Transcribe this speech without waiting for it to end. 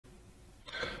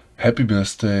Happy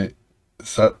Birthday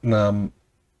Satnam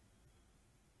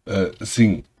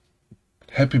Singh.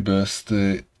 Happy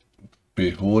Birthday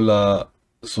Behola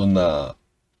Sonar.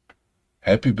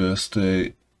 Happy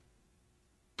Birthday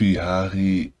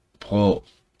Bihari Pro.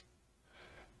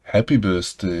 Happy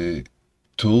Birthday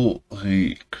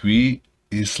Toriqui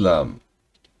Islam.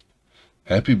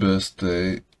 Happy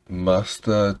Birthday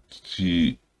Master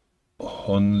Ji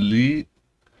Honli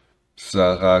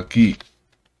Saraki.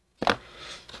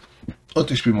 Und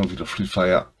ich spiele mal wieder Free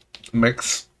Fire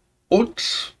Max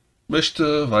und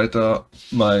möchte weiter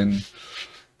mein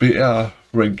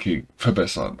BR-Ranking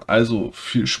verbessern. Also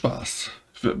viel Spaß.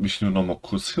 Ich werde mich nur noch mal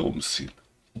kurz hier umziehen.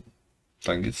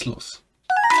 Dann geht's los.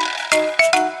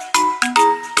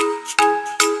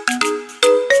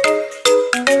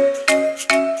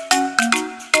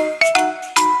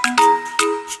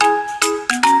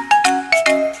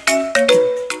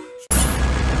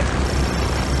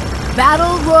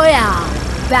 Battle Royale.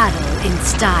 Battle in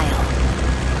Style.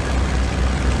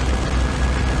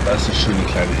 Da ist eine schöne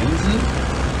kleine Insel.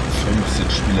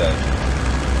 15 Spieler.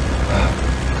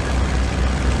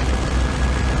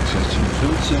 Vielleicht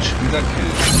 15 Spieler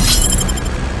killen.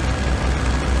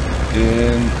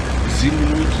 In 7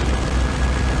 Minuten.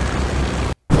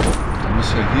 Dann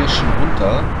müssen wir hier schon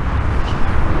runter.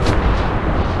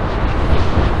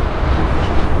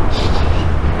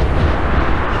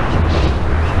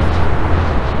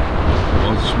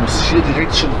 Und ich muss hier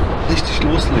direkt schon richtig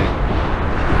loslegen.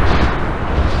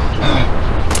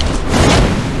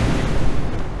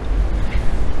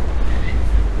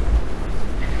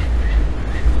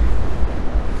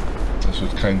 Das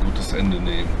wird kein gutes Ende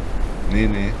nehmen. Nee,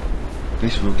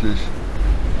 nicht wirklich.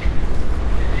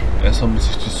 Erstmal muss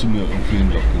ich die Summe irgendwie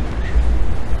hinlocken.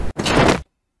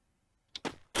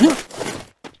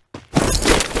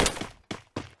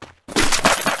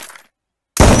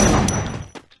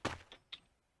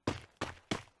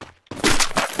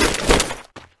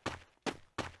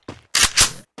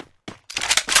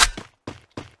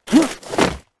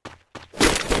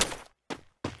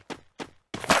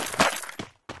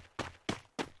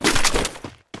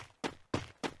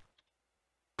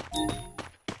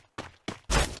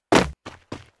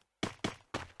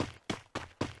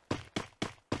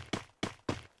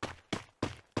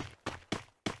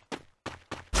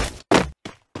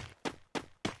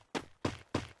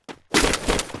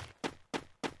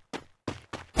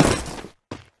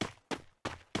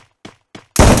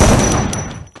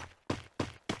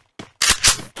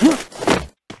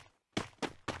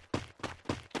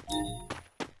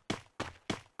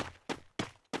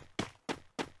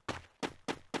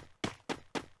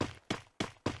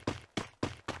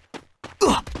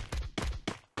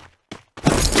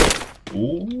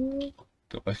 Oh,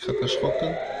 da war ich gerade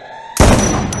erschrocken.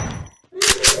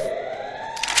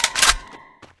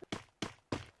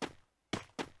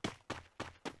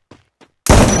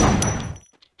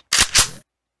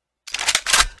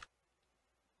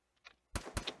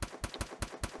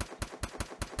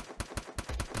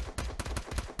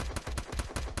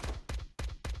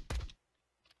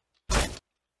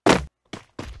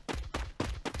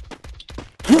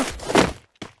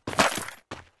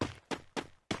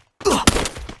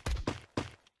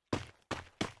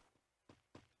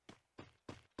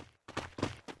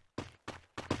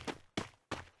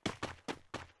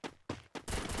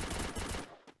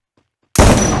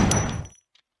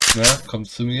 Na, komm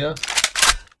zu mir.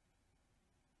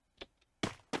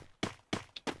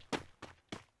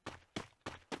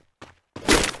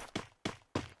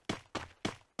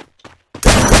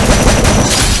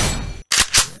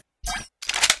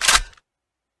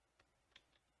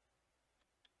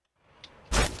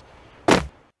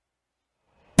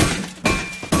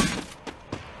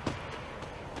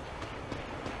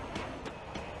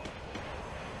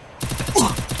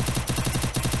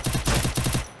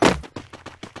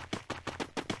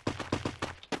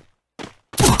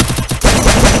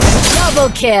 Double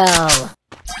kill.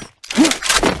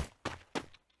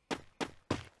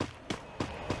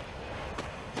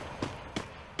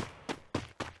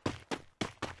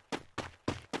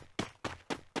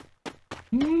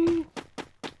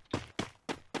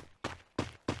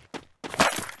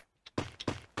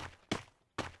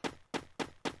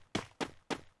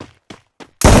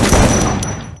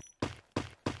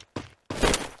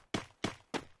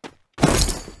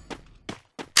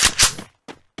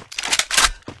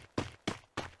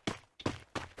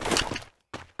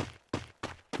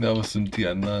 Ja, was sind die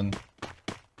anderen?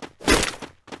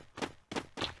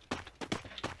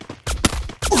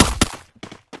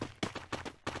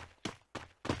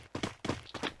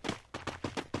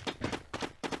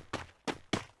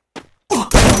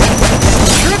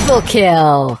 Triple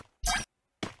kill.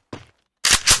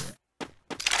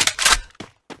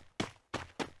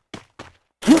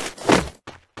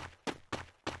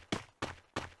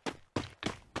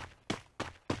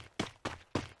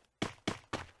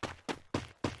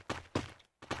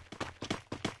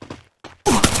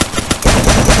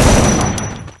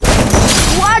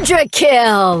 Quadra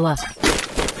kill!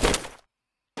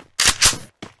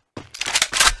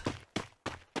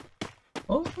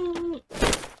 Oh.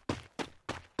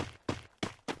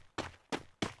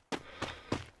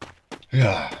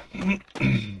 Ja.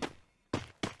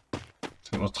 Es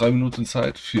sind noch 3 Minuten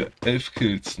Zeit für 11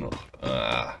 Kills noch.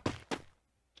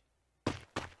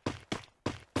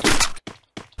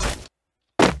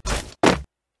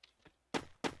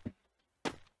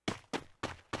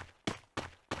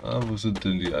 Wo sind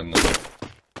denn die anderen?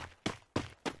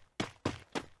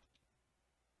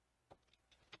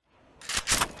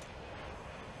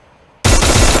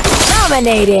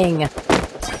 Dominating!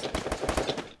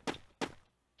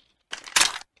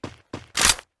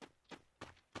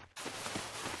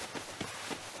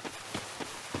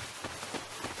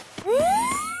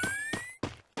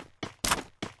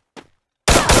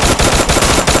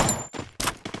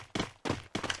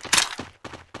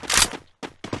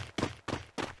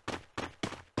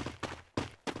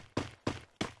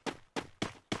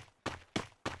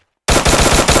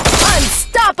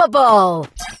 Unstoppable!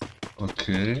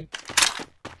 Okay.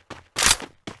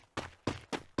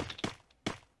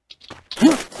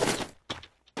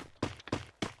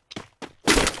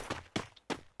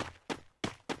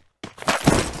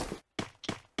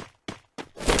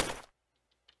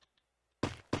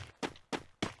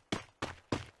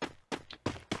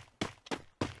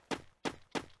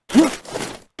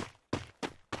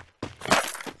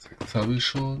 Jetzt habe ich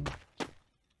schon.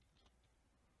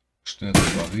 Schnell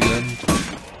reparieren.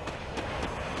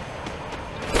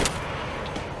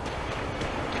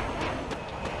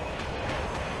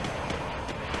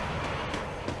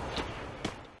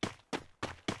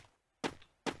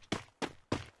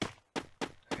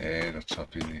 Hey, das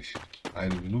schaffe ich nicht.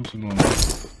 1 Minute nur noch.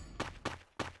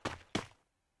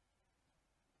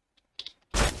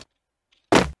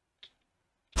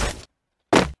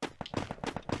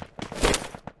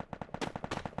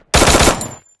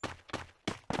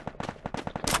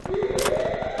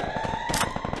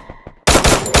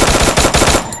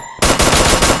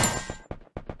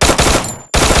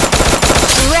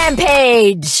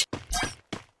 Rampage!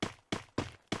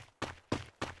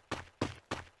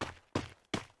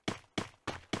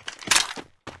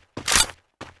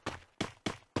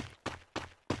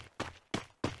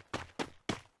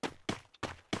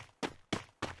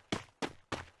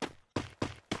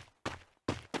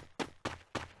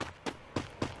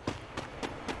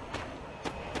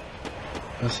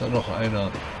 Da ist ja noch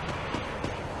einer.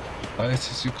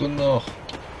 30 Sekunden noch.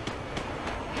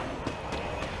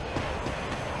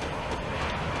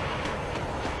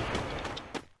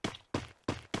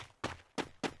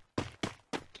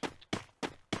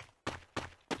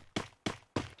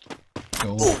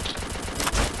 Jo.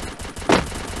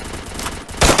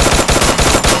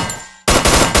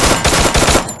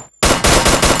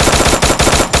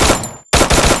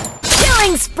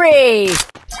 Killing spree!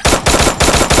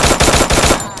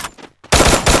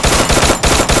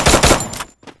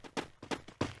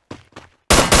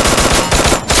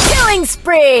 Killing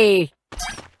spree!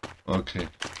 Okay.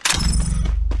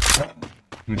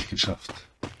 Nicht geschafft.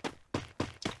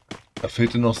 Da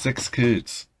fehlte noch 6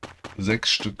 Kills. 6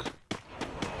 Stück.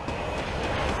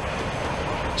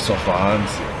 Ist doch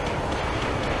Wahnsinn.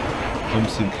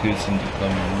 15 Kills in 3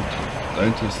 Minuten. Da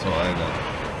hinten ist noch einer.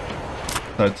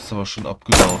 Die Zeit ist aber schon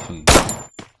abgelaufen.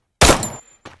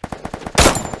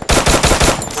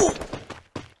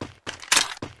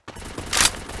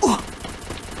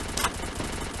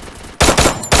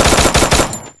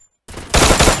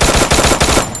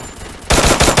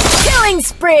 Killing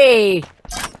spree!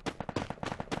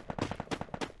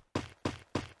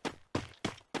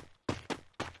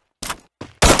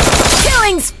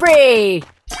 Killing spree!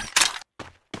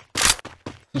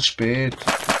 Zu spät.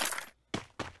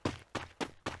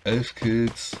 11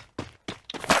 Kills.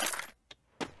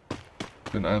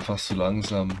 Bin einfach zu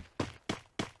langsam.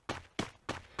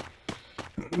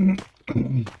 Nee.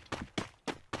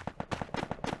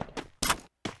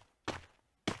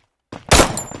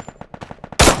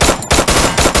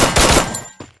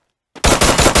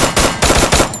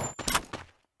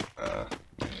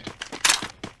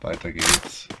 Weiter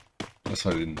geht's. Das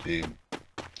war den Leben.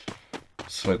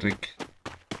 Das war dick.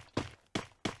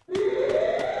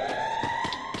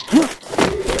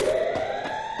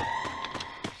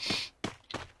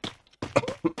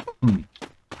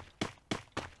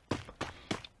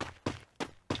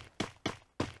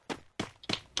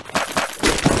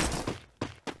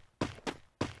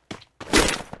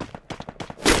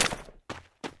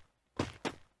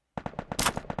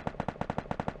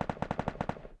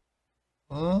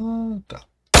 Da.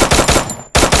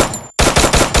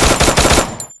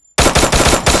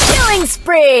 Killing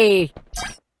spree!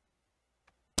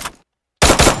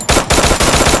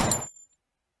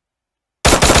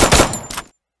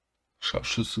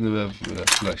 Scharfschützengewehr wäre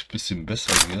vielleicht ein bisschen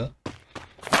besser hier.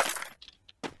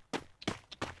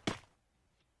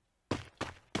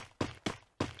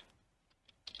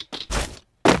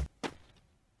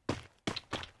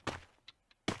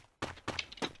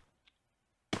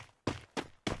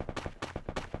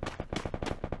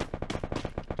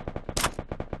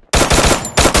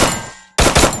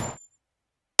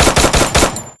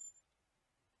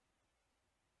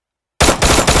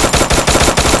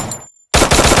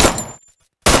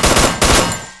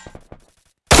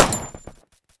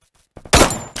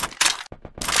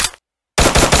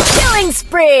 Killing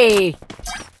spree!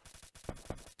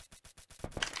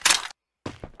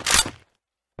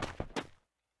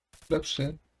 Bleib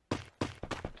stehen.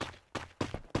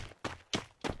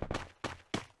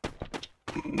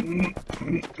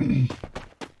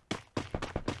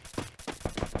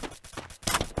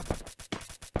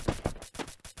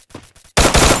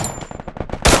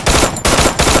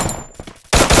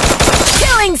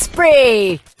 Killing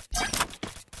spree!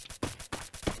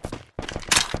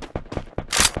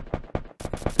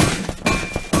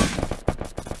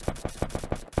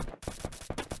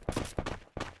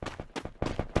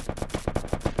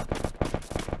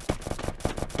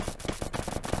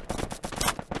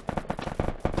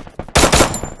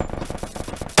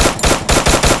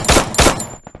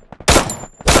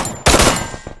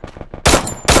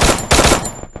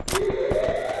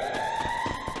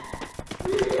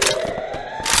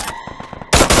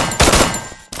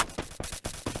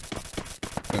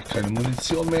 Keine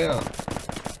Munition mehr.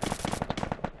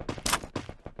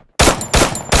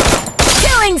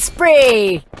 Killing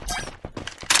spree!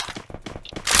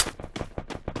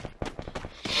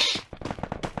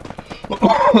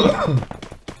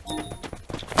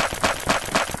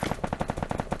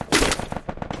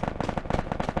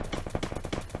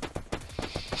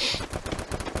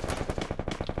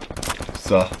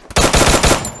 So.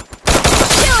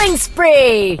 Killing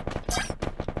spree!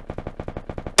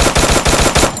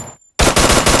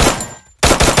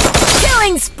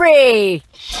 Killing spree!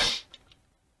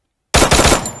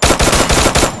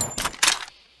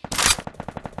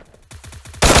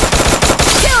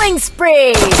 Killing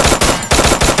spree!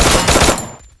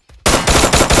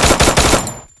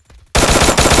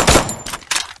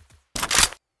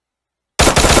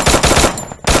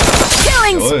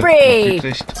 Killing Jawohl, spree!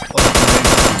 gekriegt.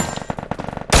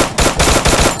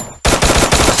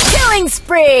 Killing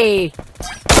spree!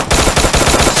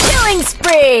 Killing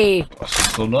spree! Das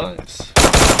ist so nice.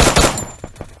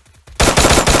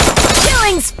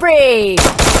 Killing spree!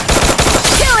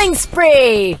 Killing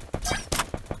spree!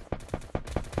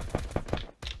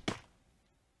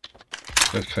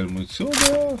 Vielleicht keine Munition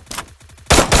mehr.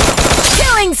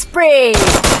 Killing spree!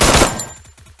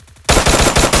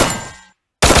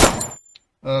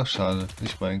 Ach, schade.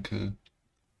 Nicht mein Kill.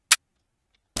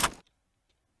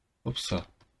 Upsa.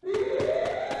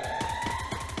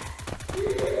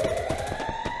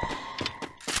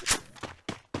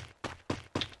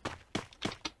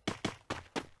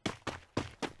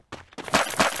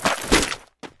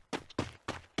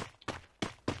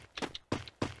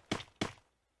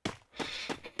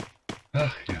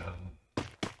 Ach ja.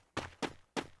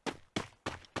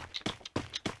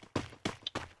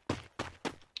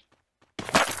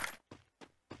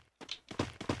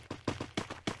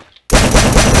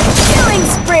 Killing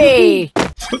spree!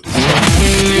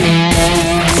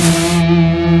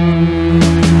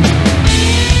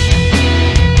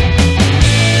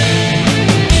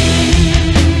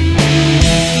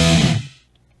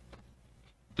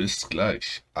 Bis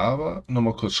gleich. Aber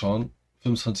nochmal kurz schauen.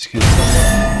 25 Kills haben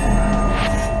wir.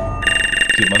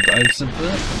 Diamant 1 sind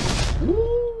wir.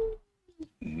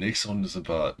 Nächste Runde sind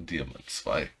wir Diamant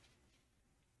 2.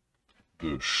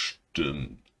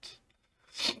 Bestimmt.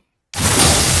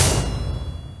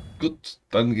 Gut,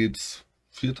 dann geht's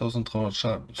 4300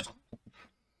 Schaden.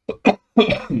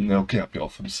 Ja, okay, hab ja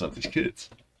auch 25 Kills.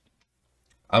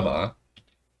 Aber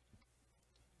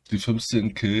die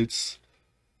 15 Kills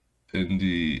in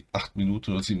die 8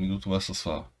 Minuten oder 7 Minuten, was das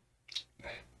war. Nee,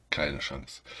 keine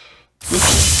Chance. Gut,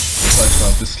 das heißt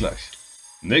mal, bis gleich.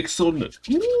 Nächste Runde.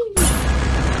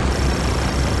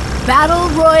 Battle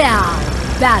Royale.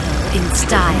 Battle in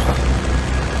style.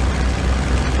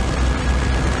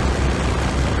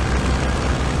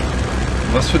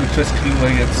 Was für eine Quest kriegen wir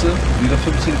jetzt? Wieder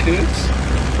 15 Kills?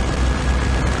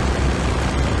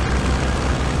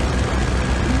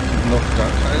 Noch gar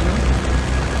keine.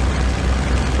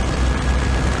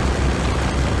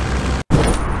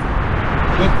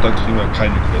 Gut, dann kriegen wir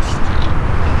keine Quest.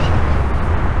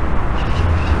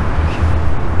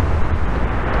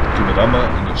 Da mal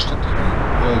in der Stadt rein.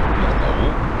 Ja, nach da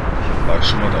oben. War ich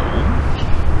schon mal da oben?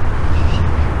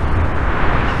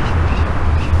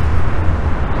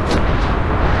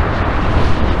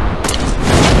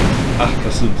 Ach,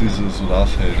 das sind diese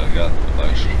Solarfelder. Ja, da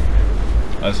war ich schon.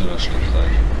 Also in der Stadt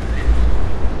rein.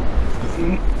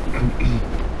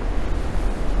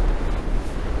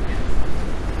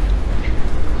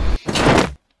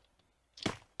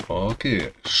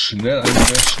 Okay, schnell einen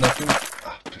mehr schnappen.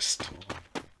 Ach, bist du.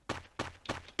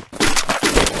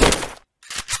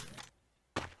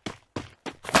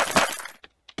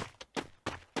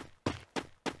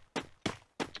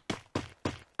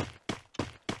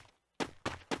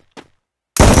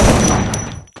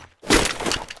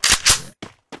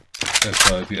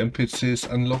 Erstmal die NPCs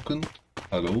anlocken.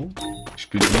 Hallo, ich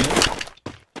bin hier.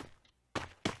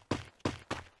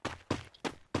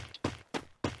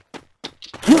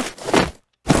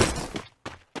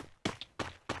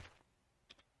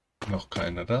 Noch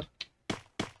keiner da.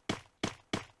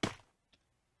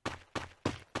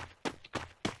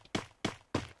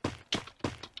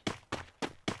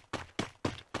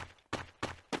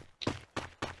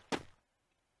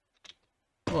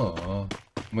 Oh,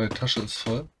 meine Tasche ist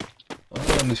voll.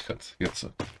 Ah, nicht ganz. Jetzt.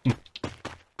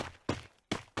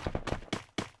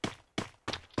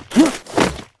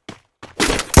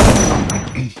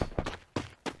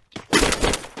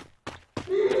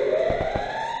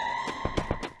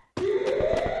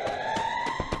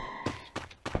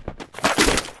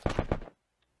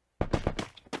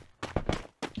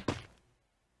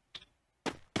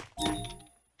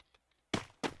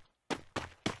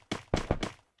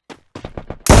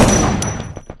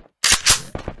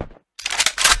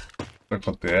 Da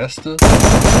kommt der erste.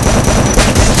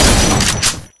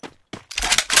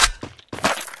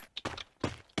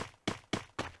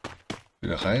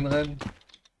 Wieder reinrennen.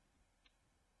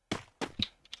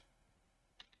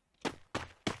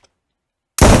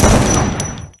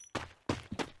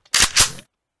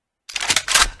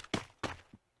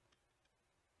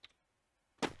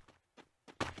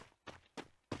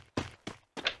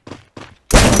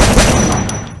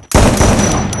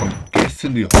 Und gehst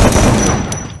in die Hose.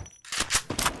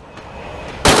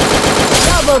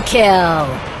 Double kill.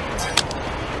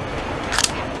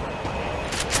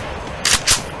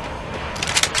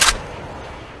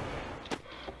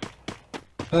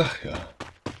 Ach ja.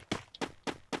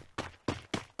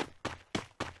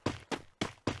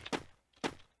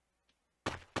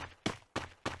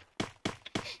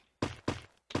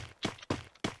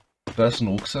 Da ist ein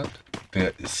Rucksack,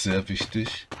 der ist sehr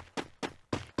wichtig.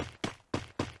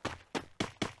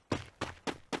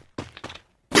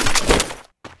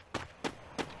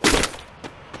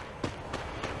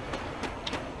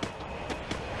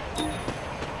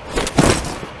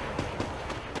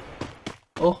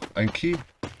 Oh, ein Key.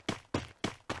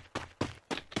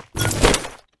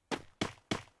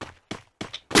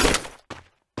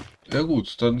 Ja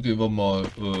gut, dann gehen wir mal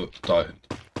dahin.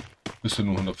 Bist du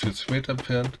nur 140 Meter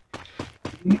entfernt.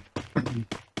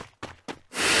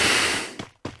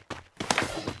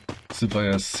 Sind wir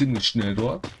ja ziemlich schnell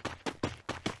dort.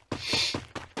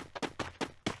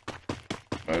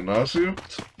 Meine Nase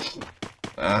juckt.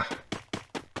 Ah.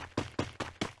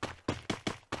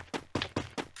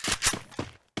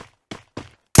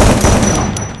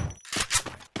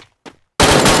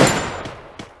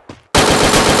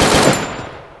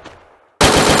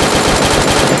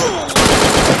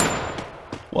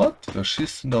 What? Da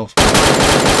schießt denn da auf.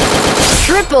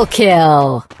 Triple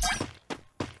kill.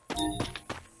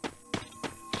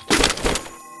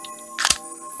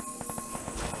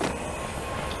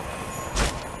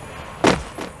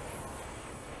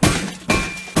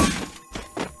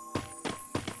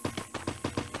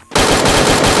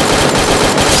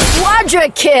 Quadra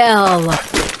kill.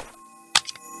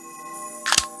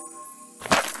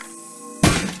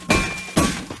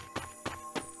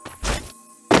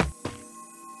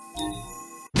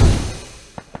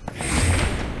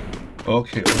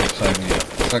 Okay, und rein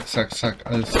hier. Zack, zack, zack.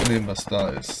 Alles nehmen, was da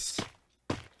ist.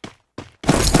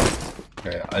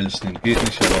 Ja, alles nehmen geht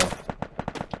nicht, aber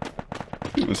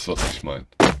ihr wisst, was ich meine.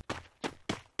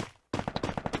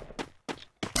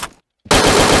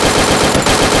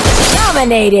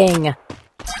 Dominating.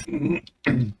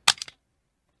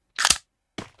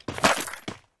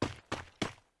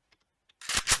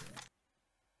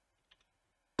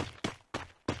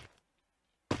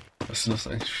 Was ist das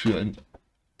eigentlich für ein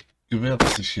Gewehr,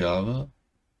 was ich hier habe?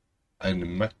 Eine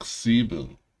Max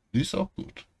 7. Die ist auch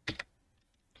gut.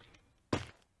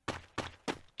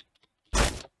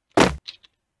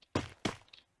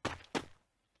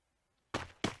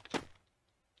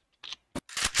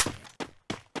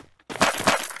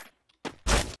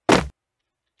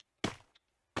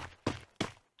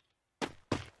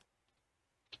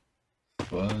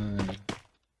 2.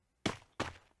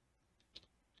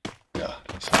 Ja,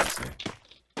 das war's ey.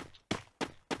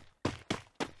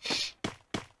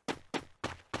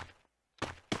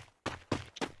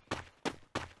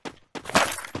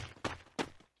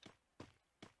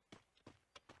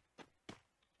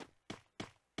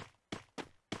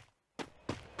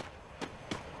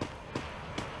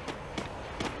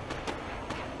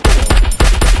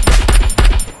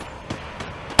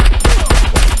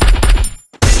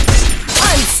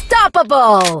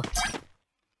 Unstoppable!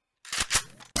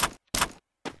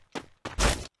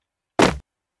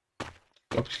 Ich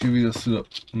glaube, ich gehe wieder zu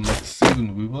Max 7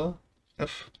 rüber.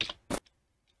 F.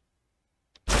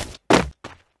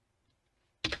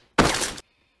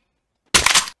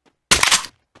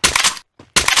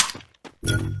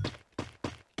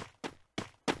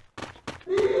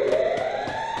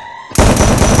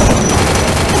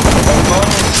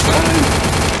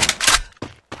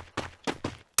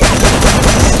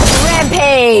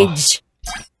 Rampage!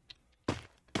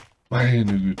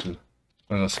 Meine Güte.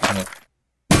 War das knapp.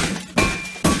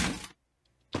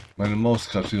 Meine Maus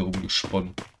gerade hier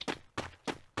rumgesponnen.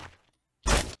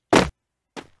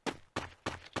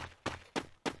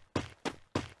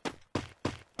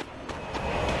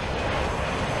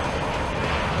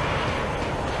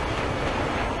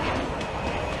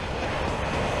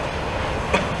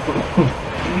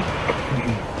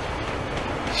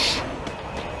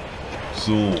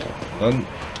 So, dann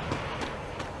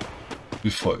wie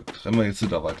folgt. Rennen wir jetzt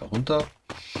wieder weiter runter.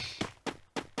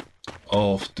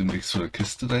 Auf dem Weg zu der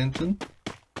Kiste da hinten.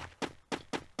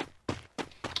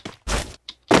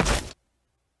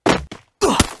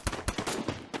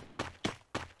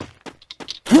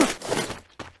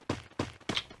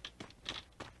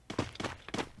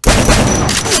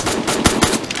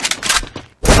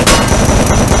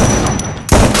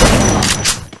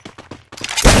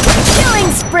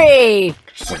 Killing spree!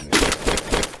 Gibt's doch nicht.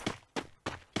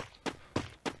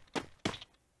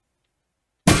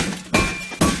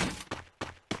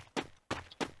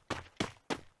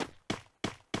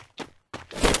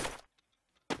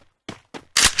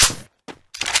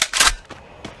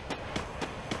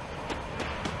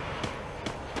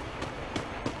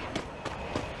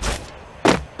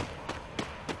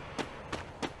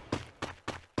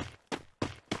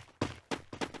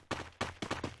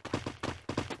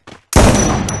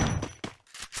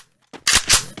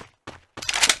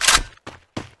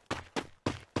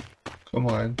 Komm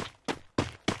rein.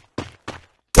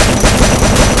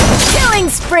 Killing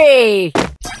spree!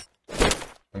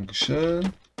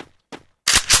 Dankeschön.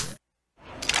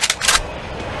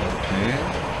 Okay.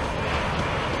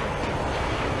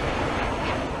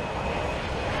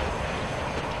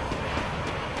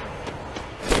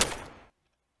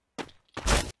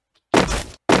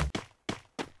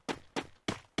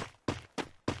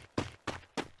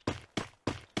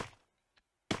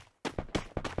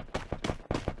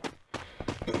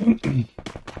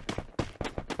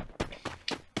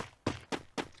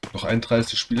 Noch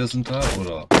 31 Spieler sind da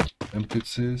oder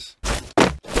NPCs.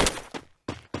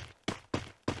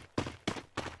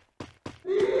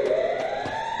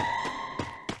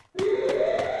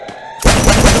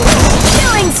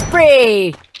 Killing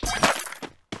spree!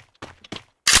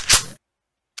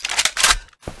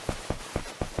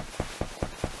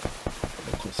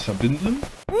 Mal kurz verbinden.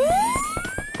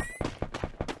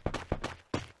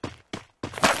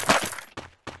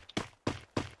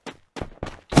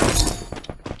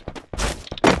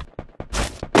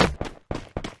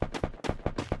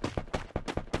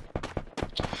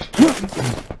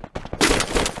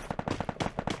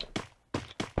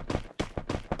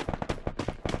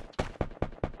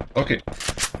 Okay,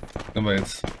 nehmen wir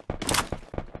jetzt.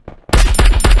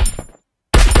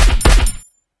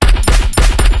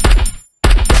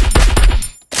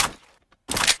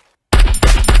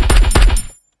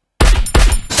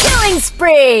 Killing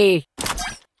spree!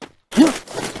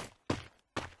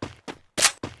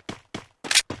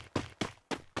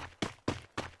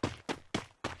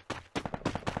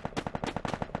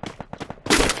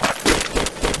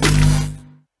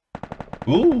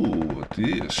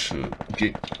 Die ist schön.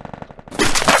 Geh.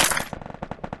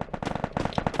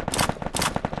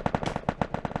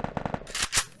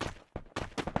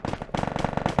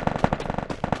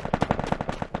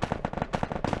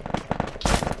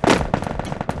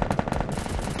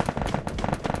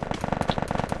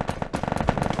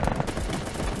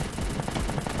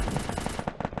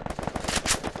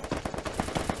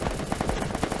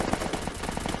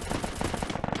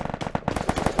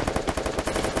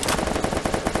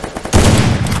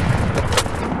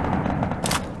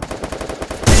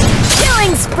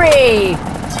 Killing spree!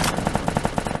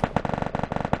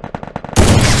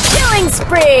 Killing spree!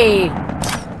 spree!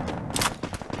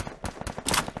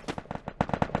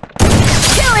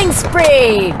 Killing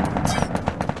spree!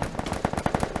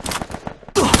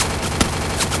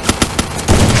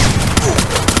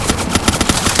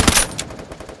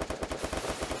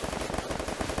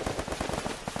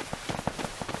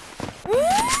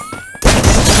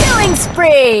 Killing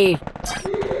spree!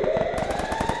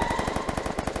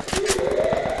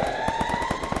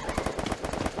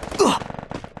 Oh.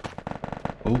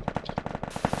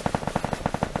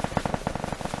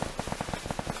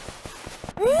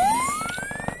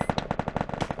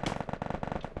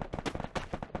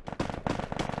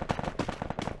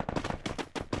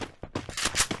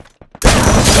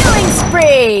 Killing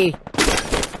spree!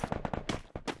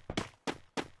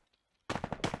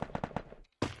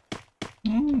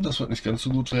 Das wird nicht ganz so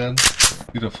gut werden.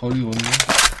 Wieder voll die Runde.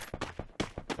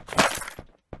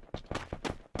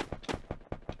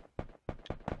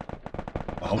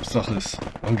 Aber Hauptsache ist,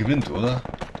 man gewinnt, oder?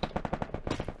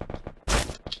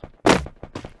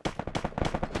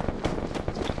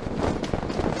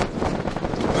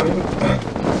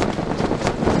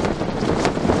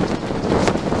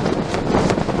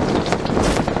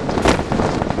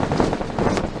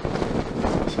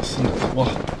 Was ist denn das?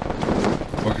 Boah.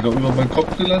 War genau über meinen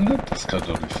Kopf gelandet? Das kann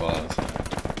doch nicht wahr sein.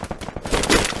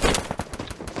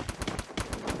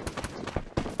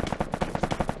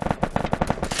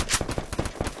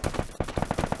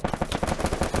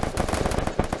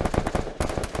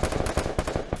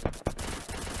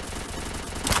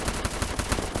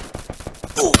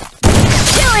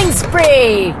 Killing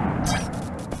spree!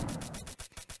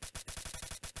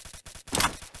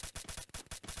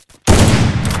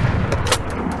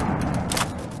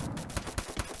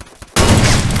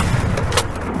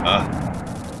 Ah.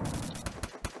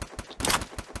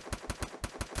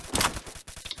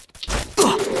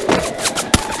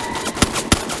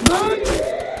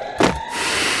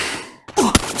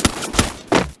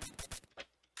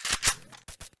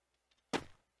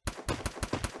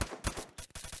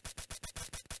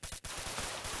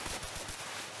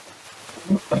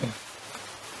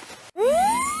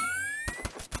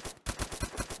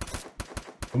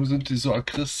 Warum sind die so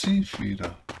aggressiv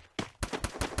wieder?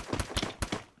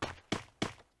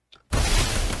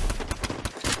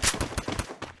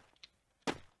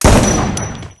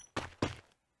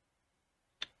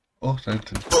 Oh, da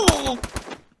hinten.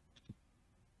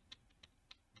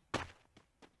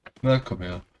 Na, komm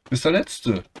her. Bist der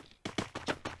Letzte.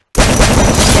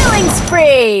 Killing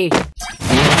spree!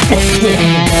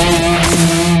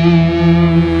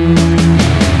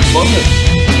 Wolle.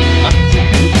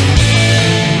 80 Kills.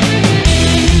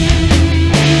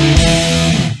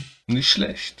 Nicht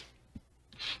schlecht.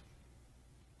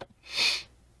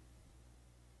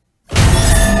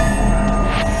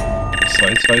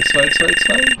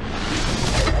 Zwei.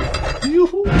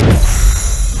 Juhu.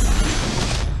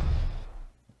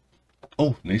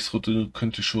 Oh, nächste Runde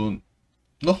könnte schon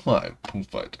nochmal einen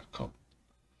Punkt weiterkommen.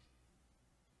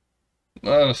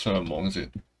 Na, das werden wir morgen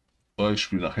sehen. Aber ich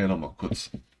spiele nachher nochmal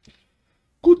kurz.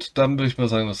 Gut, dann würde ich mal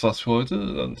sagen, das war's für heute.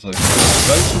 Dann sage ich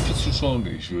danke fürs Zuschauen.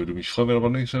 Ich würde mich freuen, wenn ihr aber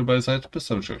nicht schnell dabei seid. Bis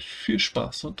dann wünsche ich euch viel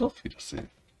Spaß und auf Wiedersehen.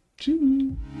 Tschüss.